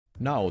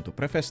Now, to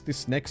preface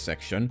this next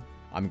section,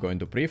 I'm going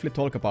to briefly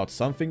talk about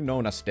something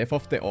known as death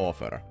of the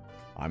author.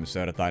 I'm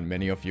certain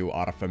many of you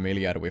are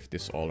familiar with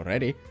this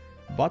already,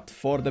 but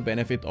for the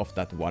benefit of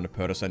that one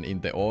person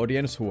in the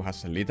audience who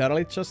has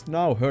literally just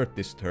now heard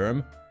this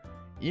term,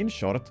 in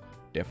short,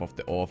 death of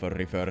the author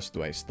refers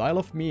to a style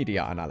of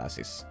media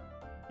analysis.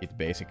 It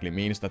basically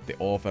means that the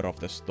author of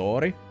the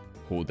story,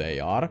 who they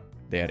are,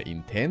 their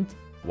intent,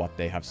 what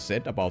they have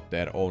said about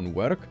their own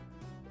work,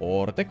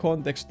 or the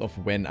context of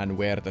when and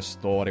where the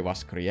story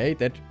was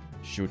created,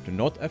 should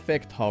not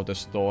affect how the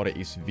story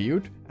is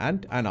viewed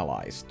and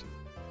analyzed.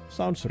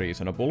 Sounds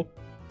reasonable.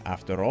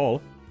 After all,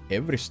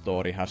 every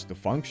story has to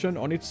function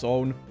on its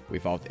own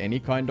without any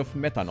kind of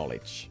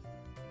meta-knowledge.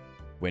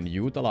 When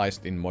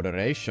utilized in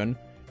moderation,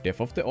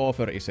 death of the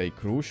author is a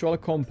crucial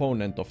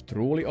component of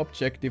truly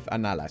objective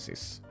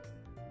analysis.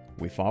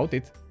 Without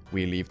it,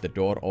 we leave the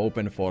door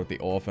open for the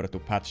author to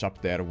patch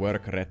up their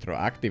work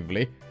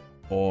retroactively,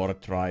 or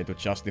try to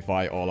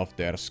justify all of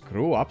their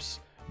screw-ups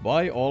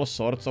by all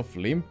sorts of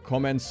limp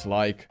comments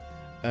like,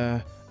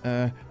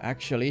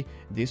 actually,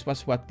 this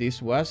was what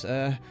this was,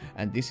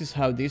 and this is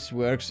how this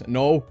works.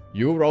 No,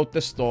 you wrote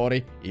the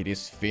story, it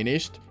is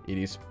finished, it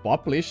is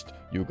published,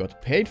 you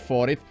got paid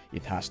for it,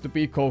 it has to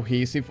be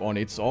cohesive on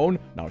its own,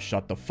 now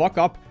shut the fuck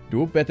up,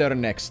 do better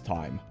next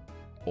time.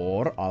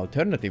 Or,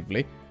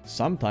 alternatively,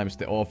 sometimes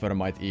the author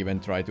might even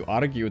try to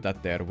argue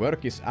that their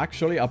work is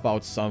actually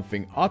about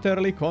something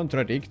utterly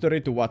contradictory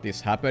to what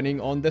is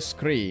happening on the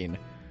screen,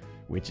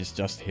 which is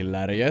just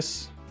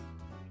hilarious.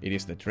 It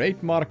is the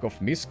trademark of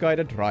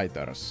misguided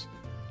writers,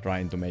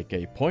 trying to make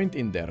a point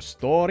in their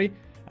story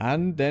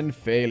and then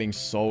failing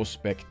so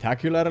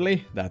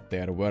spectacularly that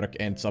their work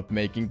ends up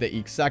making the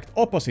exact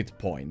opposite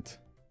point.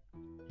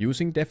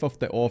 Using death of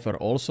the author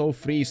also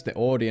frees the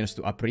audience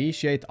to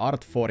appreciate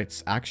art for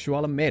its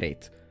actual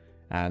merit,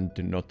 and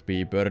to not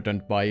be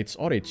burdened by its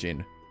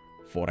origin.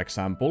 For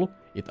example,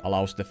 it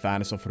allows the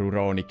fans of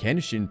Rurouni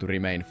Kenshin to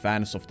remain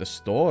fans of the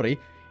story,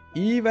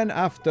 even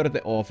after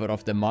the author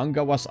of the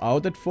manga was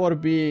outed for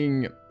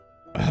being...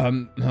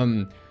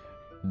 the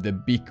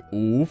big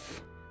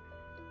oof.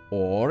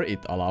 Or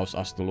it allows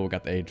us to look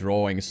at a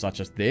drawing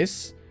such as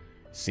this,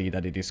 see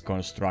that it is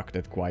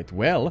constructed quite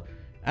well,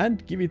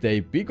 and give it a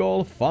big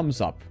ol' thumbs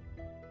up.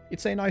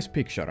 It's a nice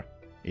picture.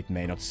 It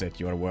may not set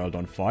your world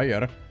on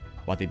fire,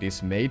 but it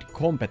is made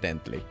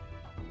competently.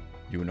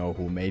 You know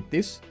who made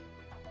this?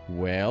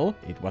 Well,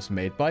 it was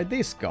made by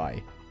this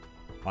guy.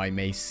 I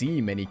may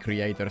see many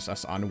creators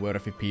as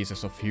unworthy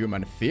pieces of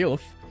human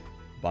filth,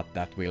 but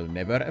that will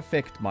never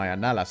affect my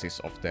analysis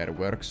of their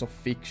works of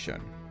fiction.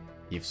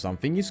 If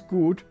something is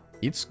good,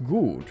 it's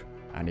good,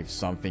 and if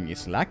something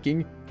is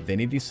lacking, then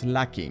it is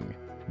lacking,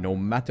 no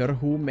matter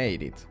who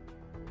made it.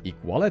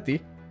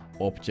 Equality,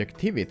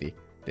 objectivity,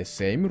 the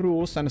same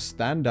rules and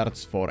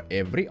standards for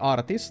every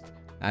artist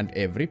and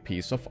every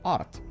piece of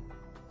art.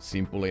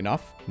 Simple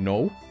enough,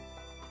 no?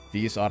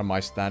 These are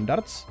my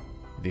standards.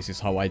 This is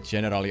how I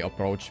generally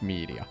approach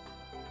media.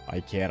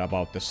 I care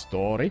about the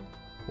story,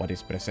 what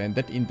is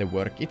presented in the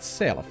work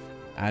itself,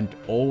 and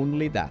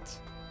only that.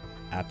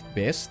 At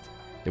best,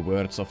 the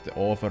words of the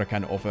author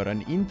can offer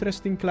an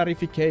interesting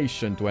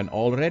clarification to an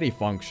already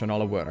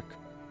functional work.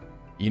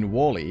 In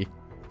WALL-E,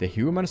 the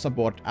humans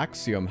aboard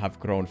Axiom have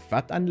grown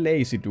fat and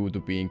lazy due to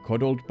being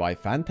coddled by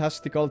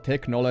fantastical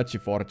technology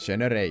for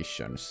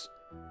generations.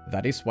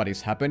 That is what is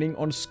happening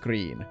on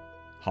screen.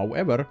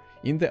 However,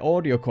 in the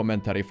audio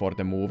commentary for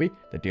the movie,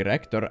 the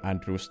director,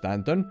 Andrew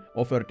Stanton,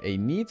 offered a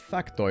neat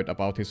factoid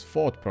about his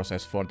thought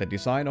process for the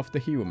design of the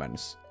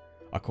humans.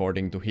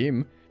 According to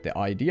him, the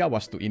idea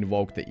was to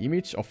invoke the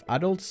image of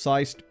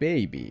adult-sized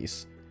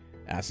babies.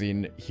 As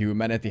in,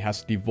 humanity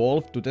has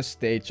devolved to the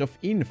stage of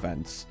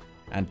infants,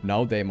 and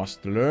now they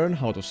must learn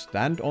how to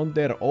stand on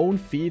their own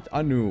feet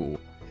anew,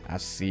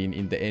 as seen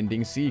in the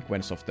ending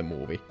sequence of the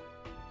movie.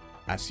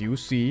 As you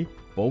see,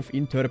 both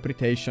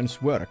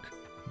interpretations work.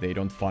 They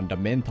don't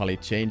fundamentally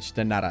change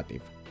the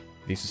narrative.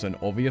 This is an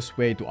obvious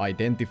way to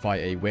identify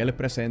a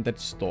well-presented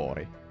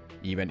story.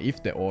 Even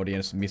if the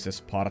audience misses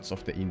parts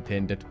of the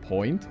intended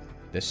point,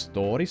 the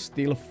story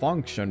still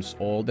functions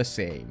all the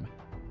same.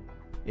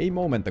 A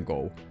moment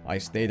ago, I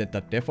stated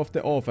that death of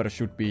the author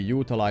should be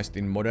utilized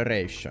in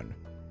moderation.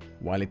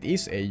 While it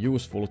is a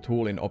useful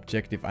tool in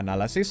objective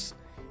analysis,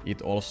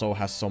 it also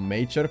has some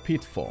major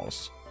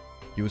pitfalls.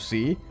 You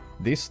see,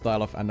 this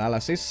style of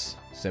analysis,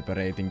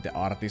 separating the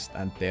artist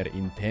and their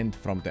intent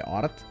from the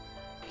art,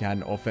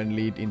 can often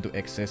lead into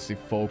excessive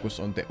focus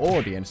on the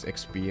audience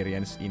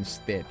experience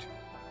instead.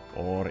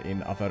 Or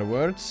in other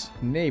words,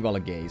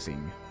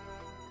 navel-gazing.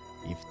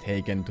 If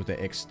taken to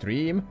the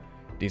extreme,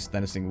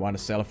 distancing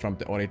oneself from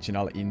the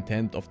original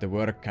intent of the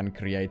work can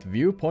create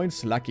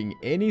viewpoints lacking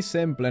any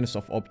semblance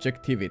of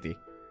objectivity.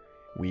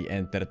 We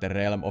enter the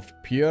realm of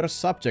pure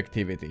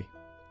subjectivity.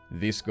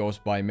 This goes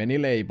by many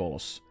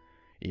labels.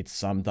 It's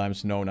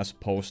sometimes known as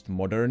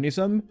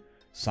postmodernism,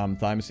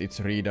 sometimes it's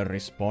reader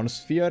response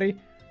theory,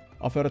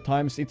 other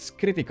times it's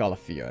critical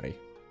theory.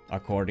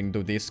 According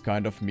to this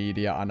kind of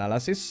media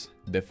analysis,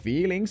 the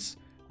feelings,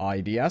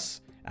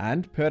 ideas,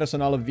 and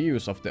personal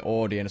views of the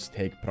audience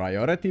take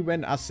priority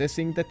when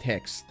assessing the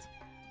text.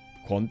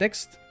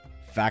 Context,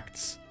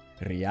 facts,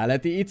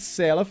 reality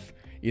itself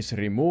is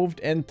removed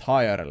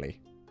entirely.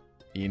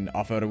 In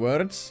other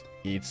words,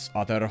 it's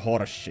utter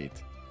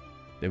horseshit.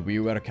 The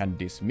viewer can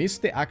dismiss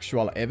the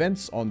actual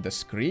events on the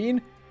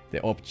screen,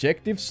 the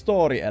objective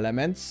story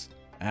elements,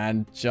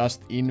 and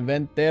just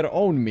invent their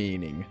own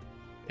meaning.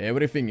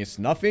 Everything is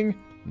nothing,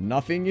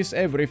 nothing is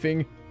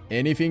everything,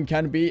 anything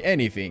can be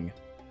anything.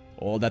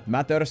 All that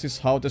matters is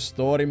how the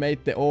story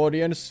made the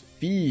audience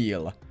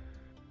feel.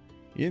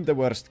 In the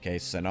worst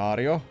case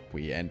scenario,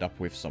 we end up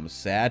with some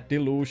sad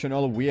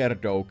delusional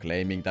weirdo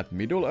claiming that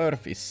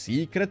Middle-earth is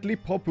secretly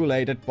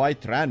populated by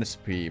trans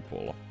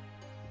people.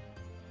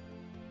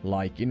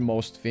 Like in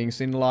most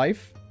things in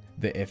life,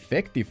 the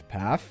effective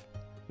path,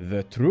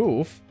 the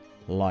truth,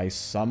 lies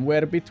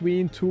somewhere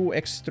between two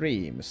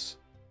extremes.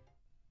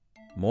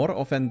 More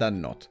often than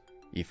not,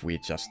 if we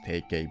just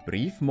take a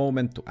brief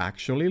moment to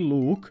actually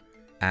look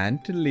and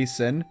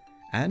listen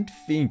and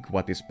think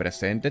what is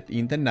presented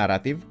in the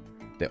narrative,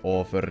 the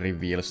author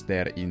reveals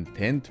their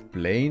intent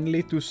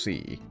plainly to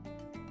see.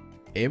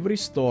 Every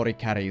story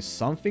carries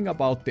something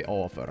about the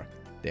author,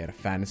 their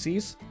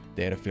fancies,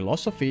 their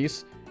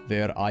philosophies,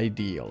 their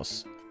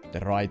ideals.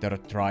 The writer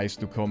tries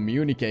to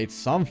communicate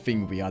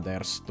something via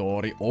their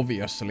story,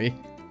 obviously.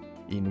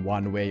 In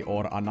one way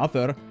or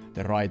another,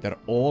 the writer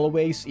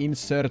always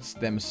inserts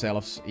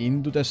themselves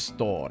into the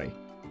story,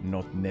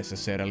 not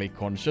necessarily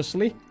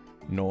consciously,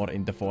 nor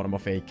in the form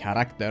of a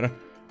character,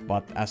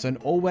 but as an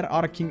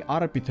overarching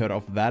arbiter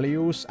of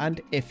values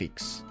and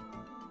ethics.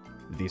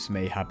 This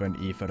may happen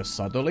either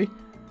subtly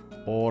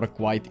or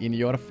quite in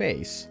your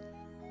face,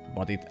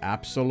 but it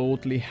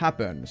absolutely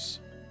happens.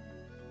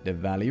 The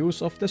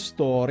values of the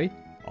story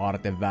are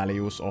the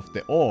values of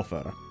the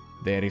author.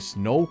 There is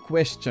no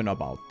question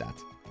about that.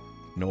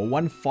 No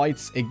one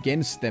fights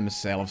against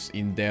themselves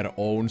in their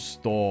own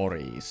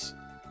stories.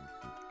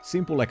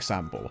 Simple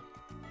example.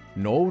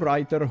 No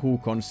writer who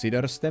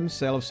considers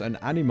themselves an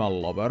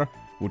animal lover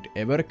would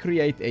ever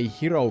create a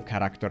hero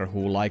character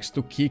who likes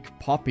to kick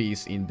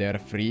puppies in their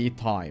free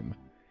time.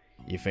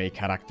 If a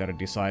character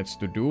decides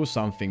to do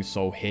something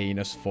so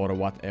heinous for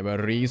whatever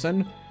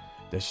reason,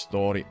 the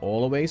story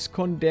always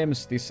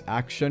condemns this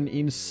action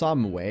in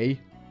some way,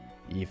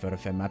 either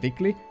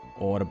thematically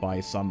or by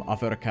some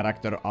other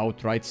character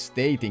outright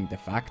stating the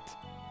fact.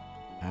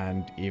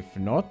 And if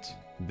not,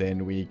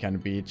 then we can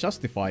be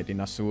justified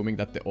in assuming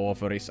that the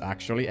author is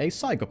actually a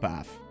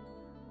psychopath.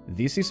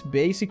 This is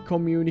basic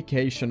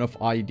communication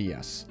of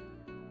ideas.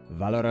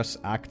 Valorous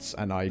acts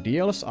and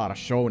ideals are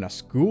shown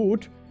as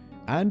good,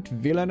 and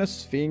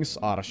villainous things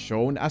are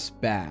shown as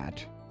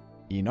bad,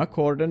 in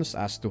accordance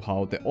as to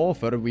how the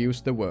author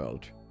views the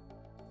world.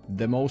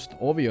 The most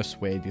obvious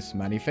way this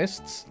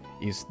manifests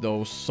is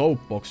those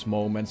soapbox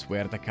moments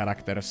where the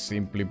characters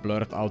simply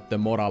blurt out the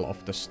moral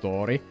of the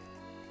story.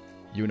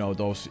 You know,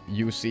 those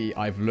 "you see,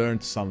 I've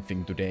learned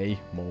something today"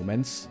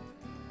 moments.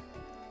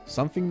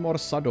 Something more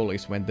subtle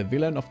is when the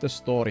villain of the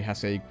story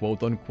has a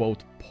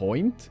quote-unquote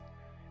point.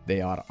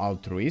 They are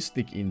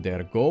altruistic in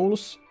their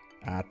goals,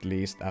 at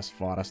least as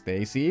far as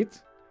they see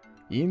it.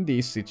 In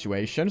these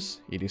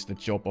situations, it is the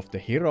job of the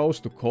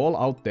heroes to call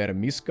out their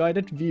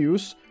misguided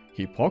views,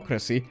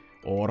 hypocrisy,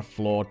 or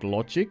flawed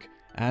logic,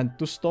 and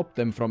to stop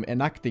them from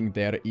enacting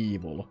their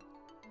evil.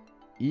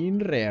 In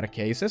rare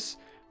cases,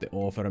 the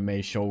author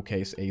may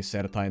showcase a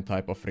certain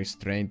type of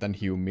restraint and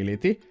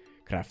humility,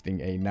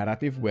 crafting a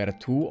narrative where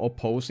two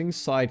opposing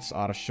sides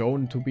are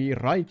shown to be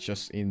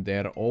righteous in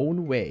their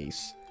own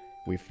ways,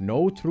 with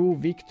no true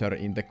victor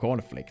in the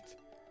conflict.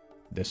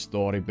 The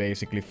story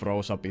basically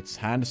throws up its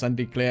hands and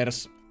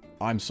declares,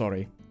 "I'm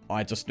sorry,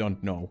 I just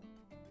don't know."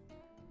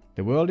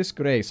 The world is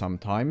grey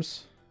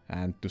sometimes,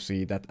 and to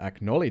see that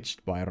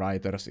acknowledged by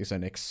writers is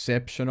an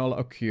exceptional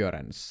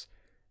occurrence,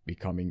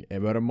 becoming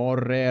ever more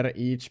rare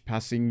each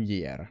passing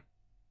year.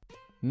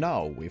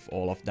 Now, with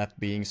all of that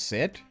being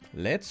said,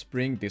 let's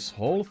bring this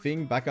whole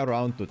thing back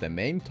around to the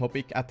main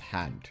topic at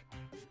hand.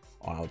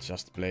 I'll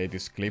just play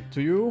this clip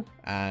to you,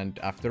 and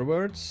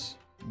afterwards,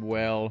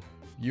 well,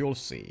 you'll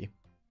see.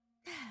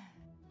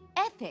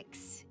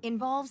 Ethics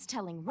involves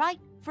telling right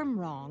from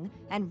wrong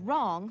and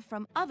wrong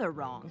from other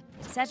wrong,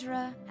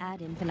 etc.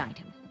 ad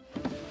infinitum.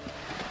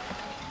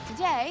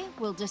 Today,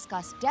 we'll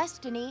discuss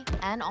destiny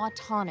and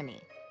autonomy,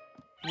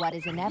 what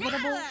is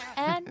inevitable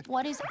and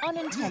what is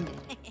unintended.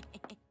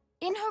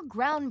 In her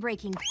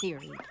groundbreaking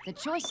theory, The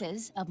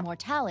Choices of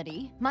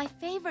Mortality, my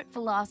favorite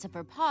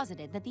philosopher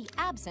posited that the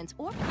absence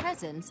or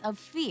presence of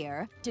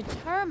fear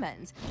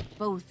determines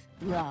both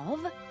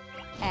love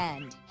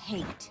and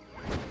hate.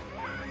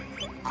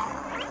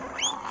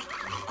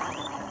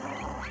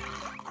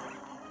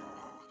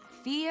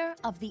 Fear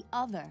of the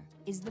other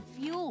is the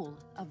fuel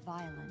of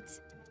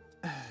violence.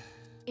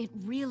 It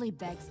really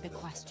begs the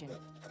question,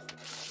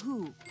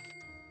 who,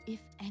 if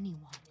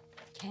anyone,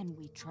 can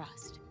we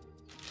trust?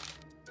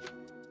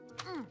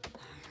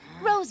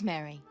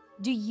 Rosemary,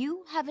 do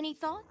you have any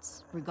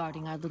thoughts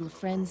regarding our little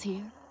friends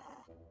here?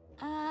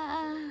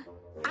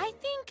 I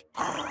think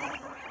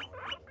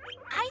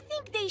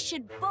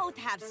should both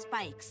have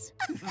spikes.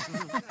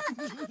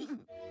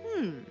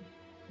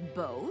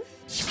 Both?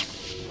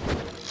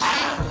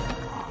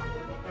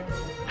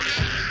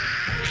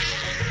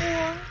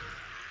 Or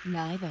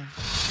neither.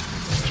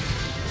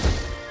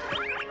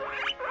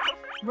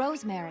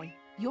 Rosemary,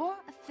 your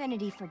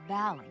affinity for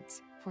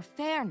balance, for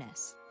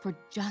fairness, for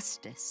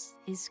justice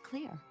is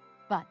clear.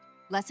 But,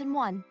 lesson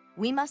 1,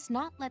 we must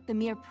not let the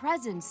mere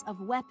presence of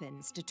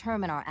weapons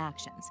determine our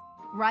actions.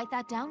 Write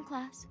that down,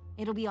 class.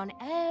 It'll be on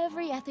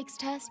every ethics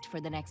test for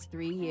the next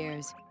 3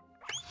 years.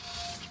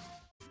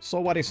 So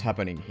what is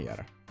happening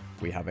here?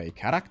 We have a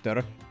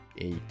character,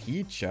 a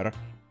teacher,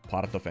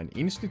 part of an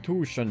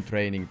institution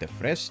training the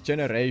fresh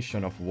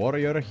generation of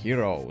warrior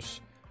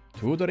heroes,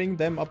 tutoring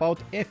them about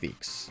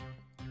ethics.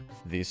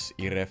 This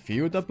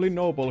irrefutably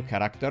noble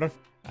character,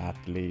 at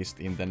least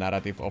in the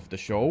narrative of the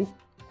show,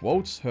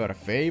 quotes her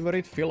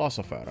favorite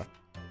philosopher.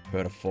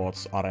 Her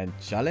thoughts aren't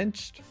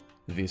challenged.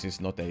 This is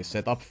not a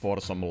setup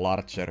for some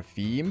larger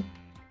theme.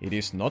 It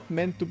is not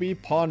meant to be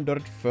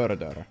pondered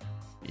further.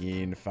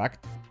 In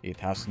fact, it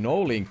has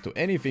no link to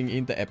anything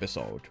in the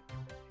episode.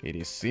 It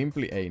is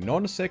simply a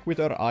non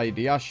sequitur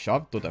idea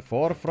shoved to the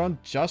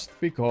forefront just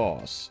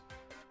because.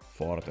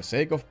 For the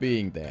sake of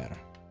being there.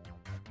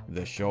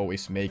 The show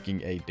is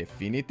making a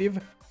definitive,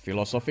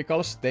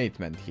 philosophical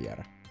statement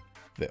here.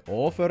 The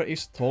author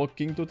is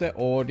talking to the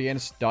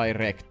audience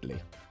directly.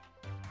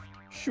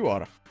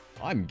 Sure,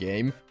 I'm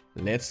game.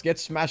 Let's get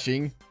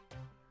smashing.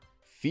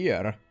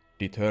 Fear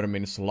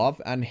determines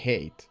love and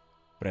hate,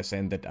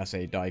 presented as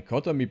a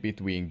dichotomy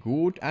between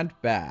good and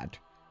bad,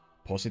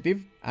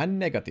 positive and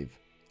negative,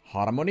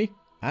 harmony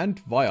and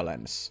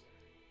violence,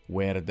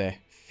 where the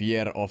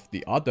fear of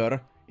the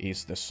other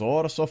is the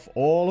source of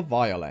all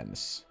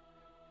violence.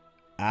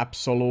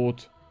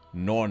 Absolute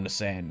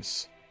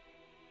nonsense.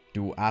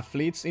 Do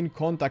athletes in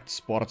contact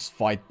sports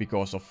fight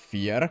because of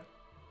fear?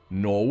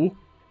 No,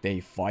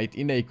 they fight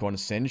in a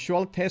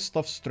consensual test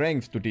of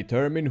strength to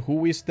determine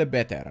who is the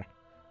better.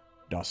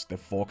 Does the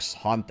fox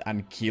hunt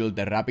and kill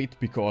the rabbit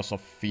because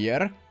of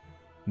fear?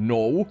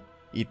 No,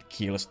 it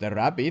kills the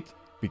rabbit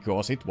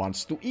because it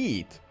wants to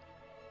eat.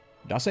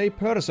 Does a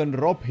person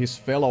rob his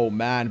fellow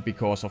man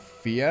because of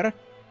fear?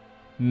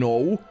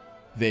 No,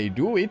 they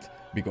do it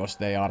because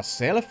they are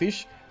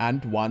selfish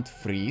and want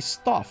free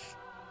stuff.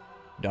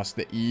 Does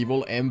the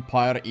evil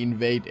empire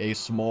invade a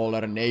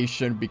smaller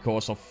nation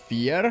because of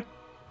fear?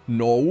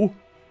 No,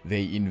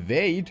 they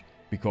invade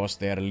because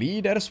their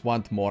leaders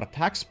want more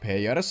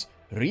taxpayers,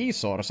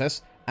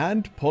 resources,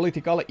 and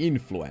political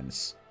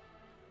influence.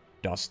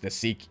 Does the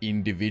sick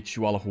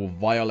individual who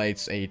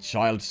violates a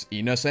child's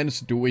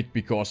innocence do it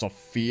because of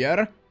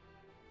fear?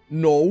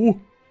 No,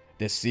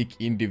 the sick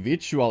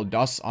individual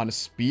does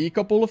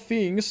unspeakable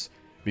things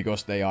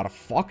because they are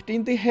fucked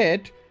in the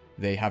head,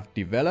 they have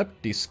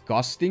developed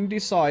disgusting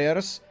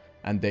desires,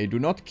 and they do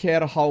not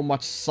care how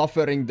much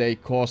suffering they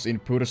cause in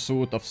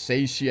pursuit of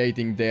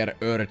satiating their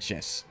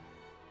urges.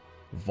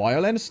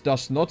 Violence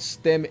does not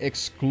stem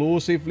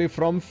exclusively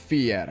from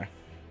fear.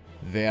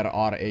 There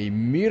are a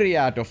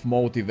myriad of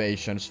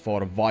motivations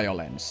for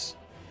violence.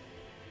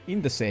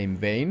 In the same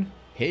vein,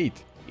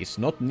 hate is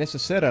not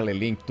necessarily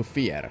linked to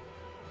fear.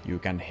 You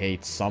can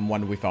hate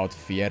someone without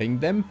fearing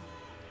them,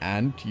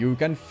 and you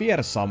can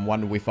fear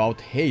someone without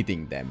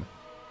hating them.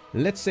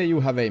 Let's say you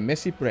have a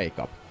messy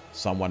breakup.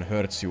 Someone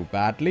hurts you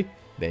badly,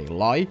 they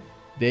lie,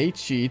 they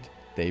cheat,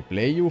 they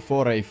play you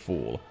for a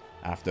fool.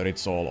 After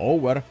it's all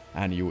over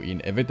and you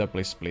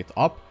inevitably split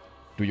up,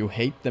 do you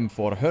hate them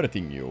for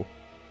hurting you?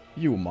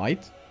 You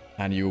might,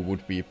 and you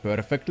would be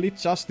perfectly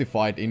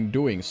justified in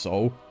doing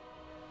so.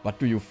 But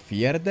do you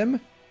fear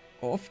them?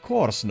 Of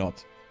course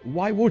not.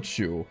 Why would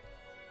you?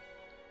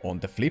 On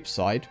the flip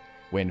side,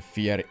 when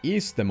fear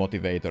is the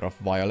motivator of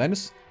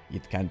violence,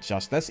 it can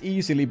just as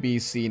easily be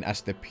seen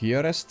as the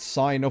purest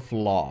sign of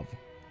love.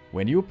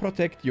 When you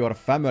protect your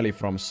family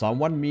from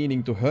someone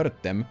meaning to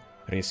hurt them,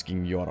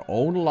 risking your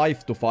own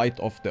life to fight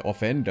off the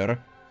offender,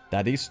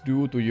 that is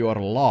due to your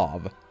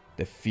love,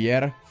 the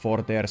fear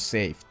for their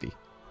safety.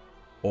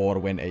 Or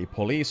when a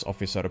police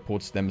officer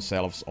puts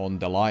themselves on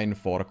the line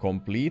for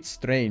complete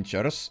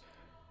strangers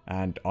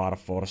and are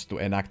forced to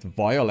enact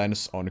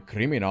violence on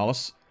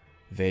criminals,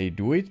 they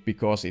do it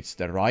because it's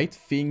the right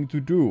thing to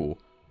do,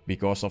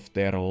 because of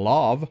their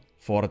love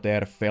for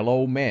their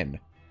fellow men.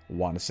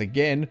 Once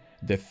again,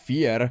 the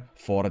fear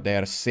for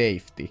their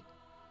safety.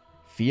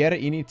 Fear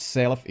in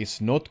itself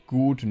is not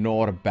good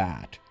nor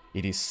bad.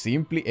 It is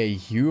simply a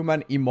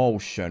human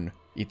emotion.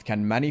 It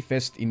can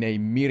manifest in a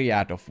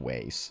myriad of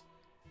ways.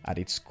 At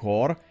its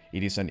core,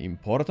 it is an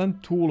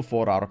important tool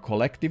for our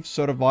collective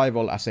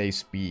survival as a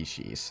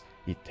species.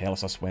 It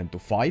tells us when to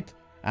fight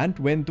and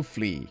when to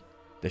flee.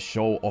 The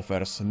show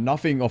offers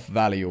nothing of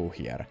value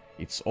here.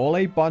 It's all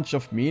a bunch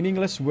of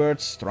meaningless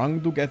words strung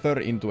together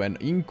into an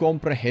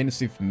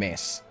incomprehensive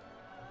mess.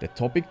 The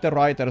topic the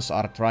writers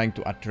are trying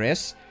to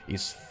address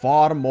is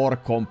far more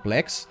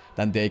complex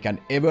than they can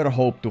ever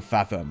hope to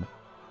fathom.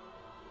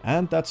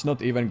 And that's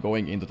not even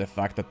going into the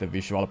fact that the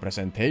visual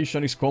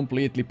presentation is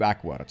completely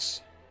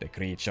backwards. The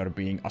creature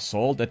being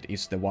assaulted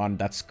is the one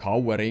that's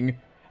cowering,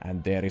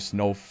 and there is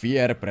no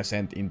fear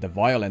present in the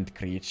violent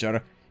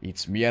creature,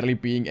 it's merely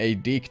being a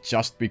dick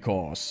just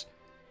because.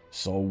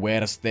 So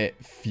where's the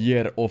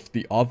fear of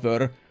the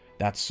other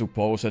that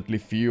supposedly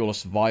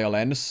fuels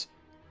violence?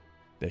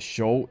 The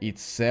show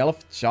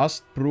itself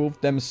just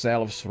proved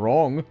themselves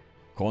wrong,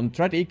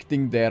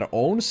 contradicting their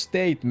own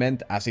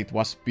statement as it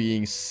was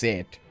being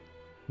said.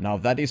 Now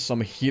that is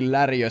some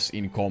hilarious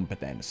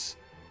incompetence.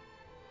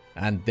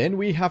 And then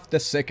we have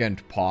the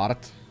second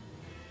part.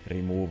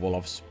 Removal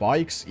of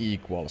spikes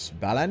equals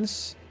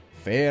balance,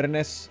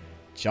 fairness,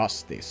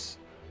 justice.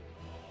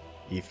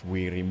 If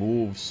we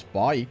remove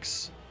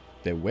spikes,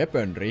 the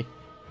weaponry,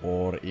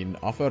 or in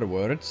other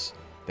words,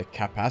 the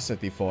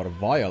capacity for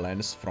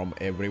violence from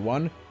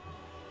everyone,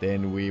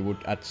 then we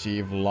would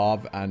achieve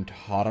love and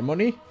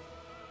harmony,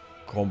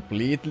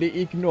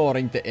 completely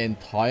ignoring the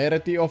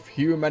entirety of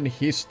human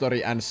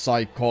history and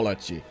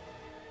psychology.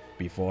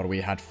 Before we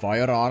had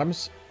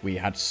firearms, we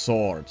had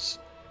swords,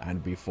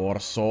 and before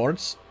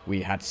swords,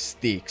 we had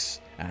sticks,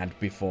 and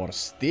before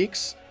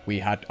sticks, we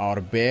had our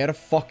bare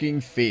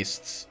fucking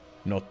fists,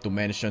 not to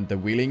mention the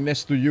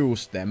willingness to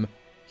use them.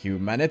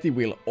 Humanity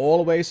will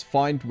always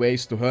find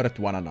ways to hurt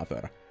one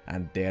another,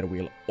 and there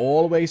will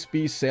always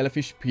be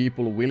selfish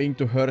people willing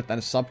to hurt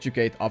and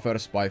subjugate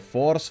others by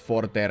force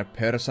for their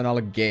personal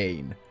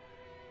gain.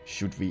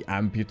 Should we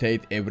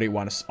amputate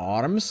everyone's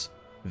arms,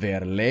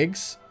 their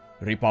legs,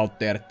 rip out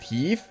their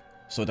teeth,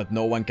 so that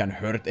no one can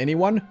hurt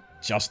anyone,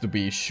 just to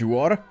be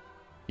sure?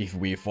 If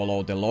we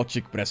follow the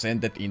logic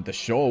presented in the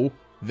show,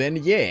 then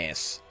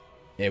yes.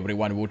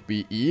 Everyone would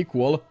be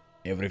equal,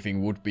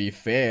 everything would be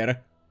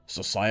fair,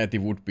 society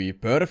would be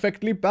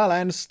perfectly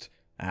balanced,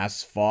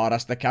 as far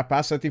as the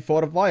capacity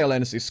for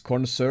violence is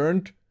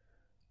concerned.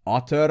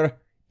 Utter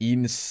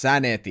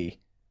insanity.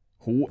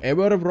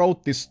 Whoever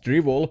wrote this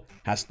drivel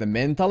has the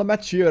mental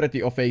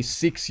maturity of a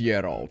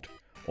 6-year-old.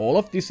 All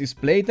of this is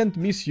blatant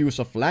misuse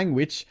of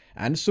language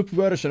and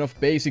subversion of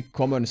basic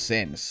common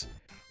sense.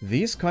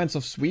 These kinds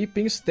of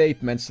sweeping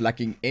statements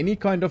lacking any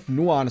kind of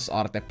nuance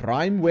are the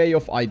prime way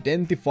of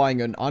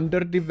identifying an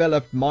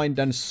underdeveloped mind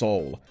and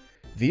soul.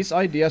 These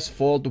ideas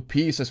fall to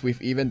pieces with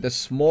even the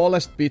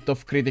smallest bit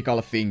of critical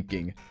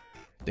thinking.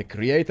 The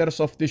creators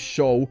of this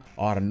show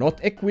are not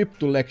equipped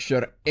to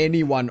lecture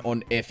anyone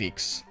on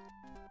ethics.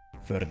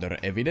 Further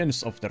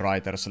evidence of the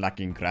writers'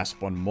 lacking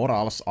grasp on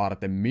morals are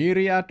the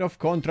myriad of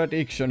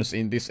contradictions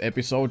in this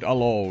episode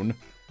alone.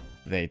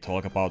 They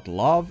talk about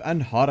love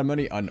and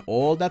harmony and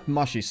all that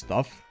mushy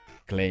stuff,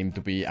 claim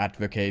to be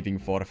advocating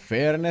for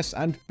fairness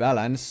and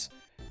balance,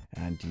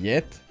 and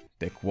yet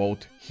the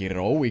quote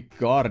heroic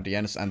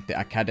guardians and the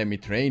academy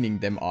training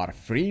them are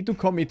free to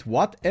commit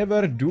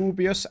whatever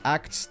dubious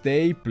acts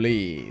they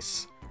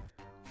please.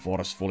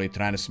 Forcefully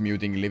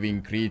transmuting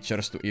living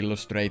creatures to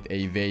illustrate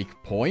a vague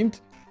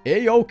point?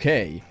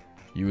 A-okay.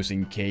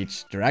 Using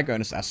caged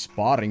dragons as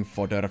sparring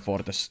fodder for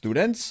the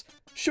students?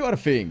 Sure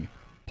thing.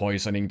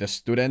 Poisoning the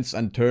students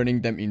and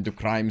turning them into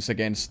crimes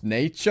against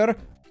nature?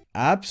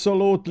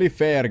 Absolutely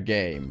fair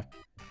game.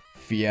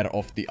 Fear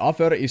of the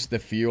other is the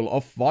fuel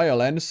of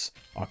violence,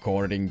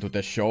 according to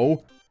the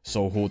show.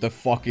 So who the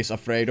fuck is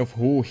afraid of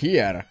who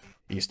here?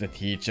 Is the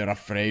teacher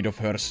afraid of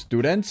her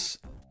students?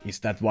 Is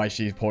that why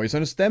she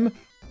poisons them?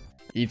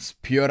 It's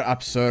pure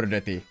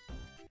absurdity.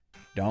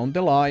 Down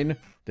the line,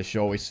 the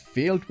show is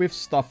filled with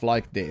stuff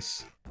like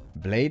this.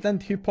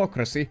 Blatant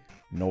hypocrisy,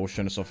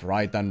 notions of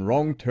right and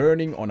wrong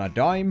turning on a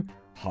dime,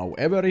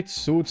 however it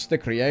suits the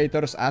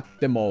creators at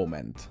the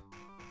moment.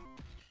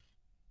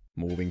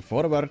 Moving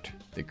forward,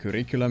 the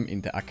curriculum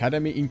in the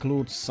academy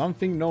includes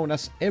something known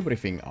as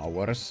everything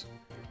hours.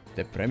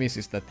 The premise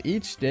is that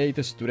each day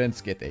the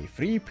students get a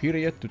free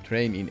period to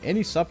train in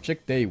any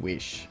subject they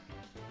wish.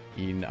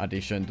 In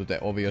addition to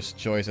the obvious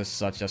choices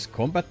such as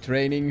combat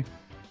training,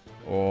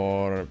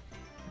 or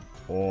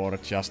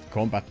just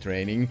combat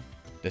training,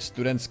 the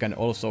students can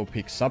also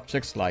pick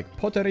subjects like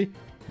pottery,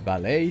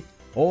 ballet,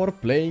 or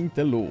playing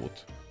the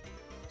lute.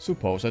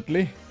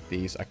 Supposedly,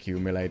 these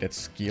accumulated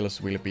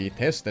skills will be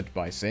tested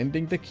by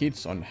sending the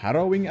kids on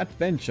harrowing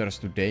adventures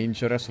to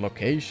dangerous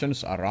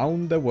locations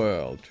around the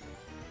world.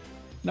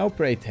 Now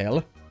pray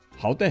tell,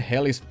 how the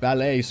hell is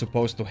ballet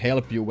supposed to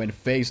help you when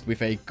faced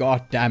with a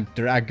goddamn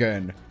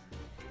dragon?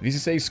 This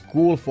is a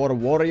school for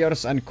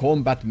warriors and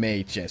combat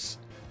mages.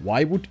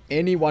 Why would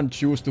anyone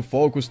choose to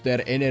focus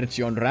their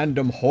energy on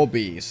random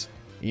hobbies,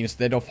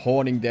 instead of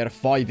honing their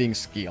fighting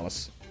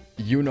skills?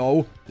 You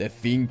know, the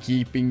thing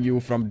keeping you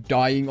from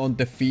dying on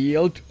the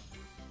field?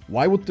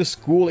 Why would the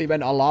school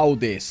even allow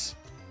this?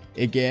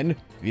 Again,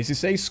 this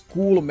is a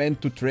school meant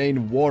to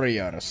train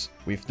warriors,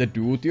 with the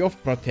duty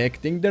of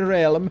protecting the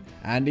realm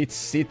and its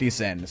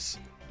citizens.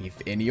 If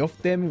any of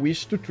them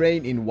wish to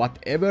train in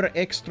whatever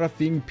extra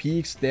thing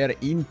piques their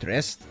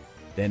interest,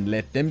 then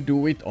let them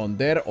do it on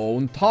their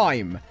own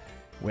time.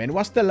 When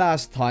was the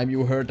last time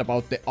you heard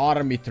about the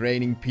army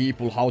training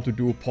people how to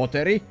do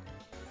pottery?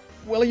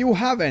 Well, you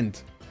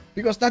haven't,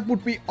 because that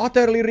would be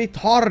utterly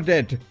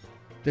retarded.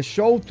 The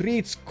show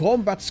treats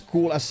combat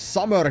school as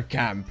summer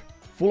camp.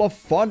 full of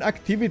fun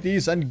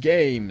activities and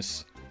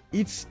games.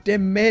 It's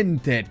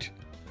demented.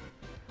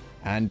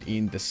 And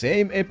in the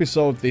same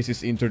episode this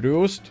is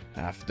introduced,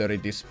 after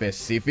it is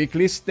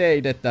specifically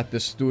stated that the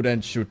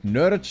students should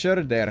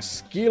nurture their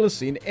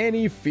skills in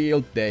any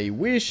field they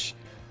wish,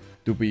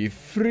 to be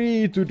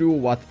free to do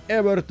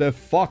whatever the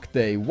fuck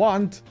they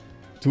want,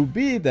 to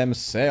be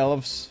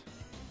themselves,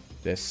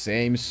 the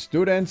same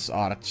students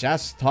are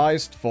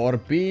chastised for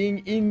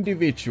being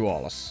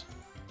individuals.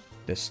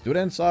 The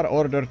students are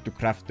ordered to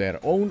craft their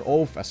own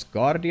oath as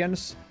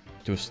guardians,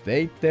 to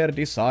state their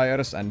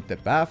desires and the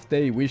path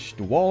they wish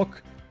to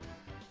walk,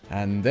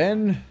 and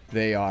then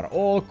they are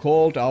all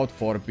called out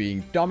for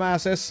being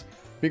dumbasses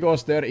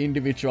because their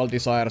individual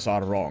desires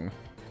are wrong.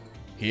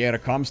 Here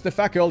comes the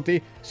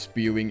faculty,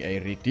 spewing a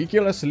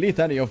ridiculous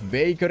litany of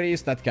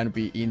vagaries that can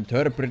be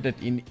interpreted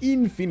in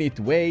infinite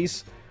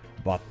ways,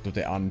 but to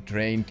the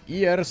untrained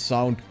ear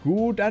sound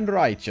good and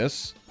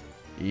righteous.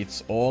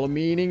 It's all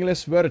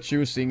meaningless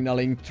virtue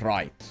signaling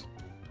trite.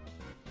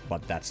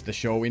 But that's the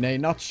show in a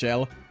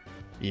nutshell.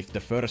 If the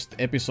first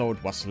episode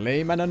was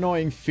lame and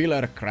annoying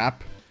filler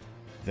crap,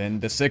 then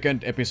the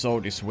second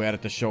episode is where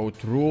the show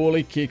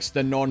truly kicks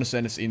the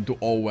nonsense into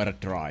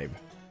overdrive.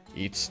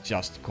 It's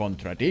just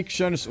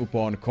contradictions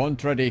upon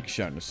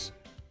contradictions.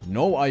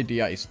 No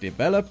idea is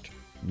developed,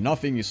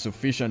 nothing is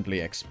sufficiently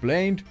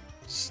explained,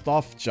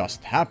 stuff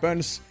just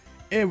happens,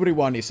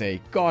 everyone is a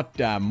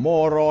goddamn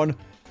moron,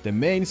 the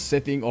main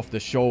setting of the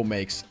show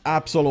makes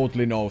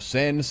absolutely no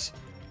sense,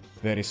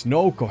 there is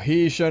no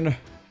cohesion,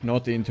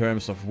 not in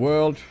terms of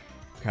world,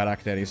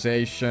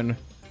 characterization,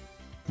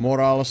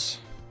 morals,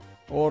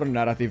 or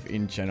narrative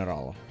in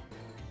general.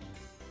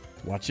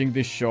 Watching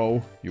this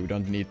show, you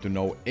don't need to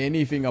know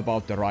anything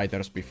about the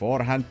writers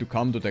beforehand to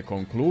come to the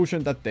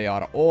conclusion that they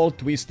are all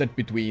twisted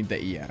between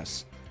the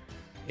ears.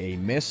 A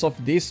mess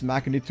of this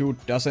magnitude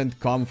doesn't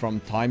come from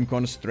time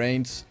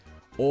constraints,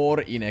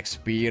 or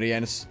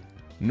inexperience,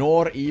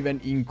 nor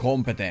even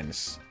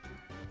incompetence.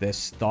 The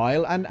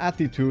style and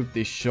attitude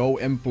this show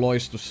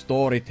employs to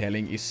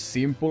storytelling is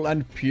simple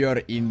and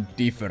pure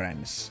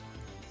indifference.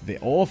 The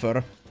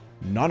author,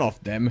 none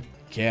of them,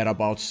 care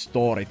about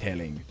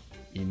storytelling.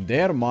 In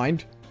their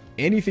mind,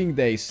 anything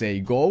they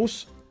say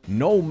goes,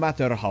 no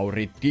matter how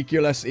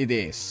ridiculous it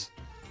is.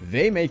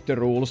 They make the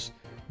rules,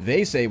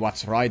 they say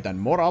what's right and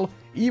moral,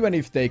 even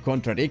if they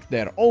contradict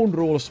their own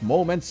rules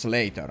moments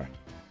later.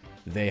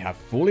 They have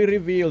fully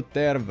revealed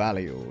their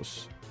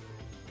values.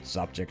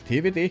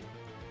 Subjectivity,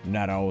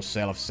 narrow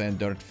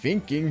self-centered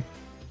thinking,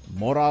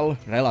 moral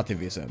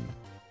relativism.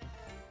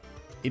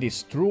 It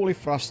is truly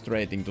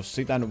frustrating to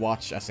sit and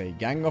watch as a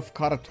gang of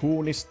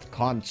cartoonists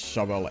can't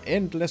shovel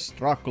endless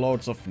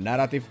truckloads of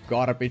narrative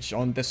garbage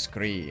on the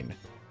screen,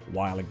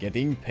 while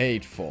getting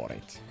paid for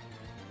it.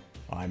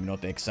 I'm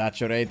not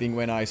exaggerating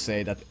when I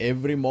say that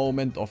every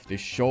moment of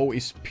this show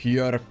is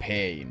pure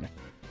pain.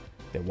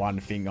 The one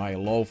thing I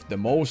loathe the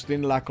most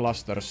in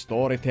lackluster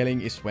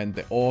storytelling is when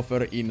the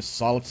author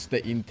insults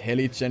the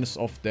intelligence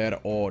of their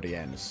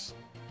audience.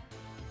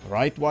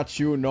 Write what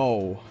you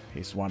know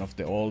is one of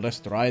the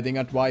oldest writing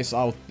advice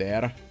out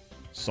there,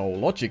 so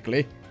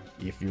logically,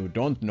 if you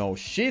don't know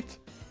shit,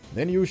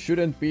 then you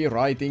shouldn't be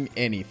writing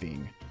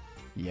anything.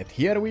 Yet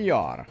here we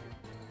are.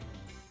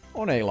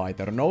 On a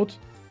lighter note,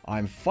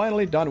 I'm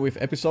finally done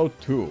with episode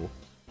 2.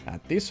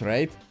 At this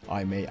rate,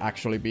 I may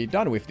actually be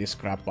done with this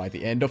crap by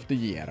the end of the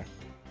year.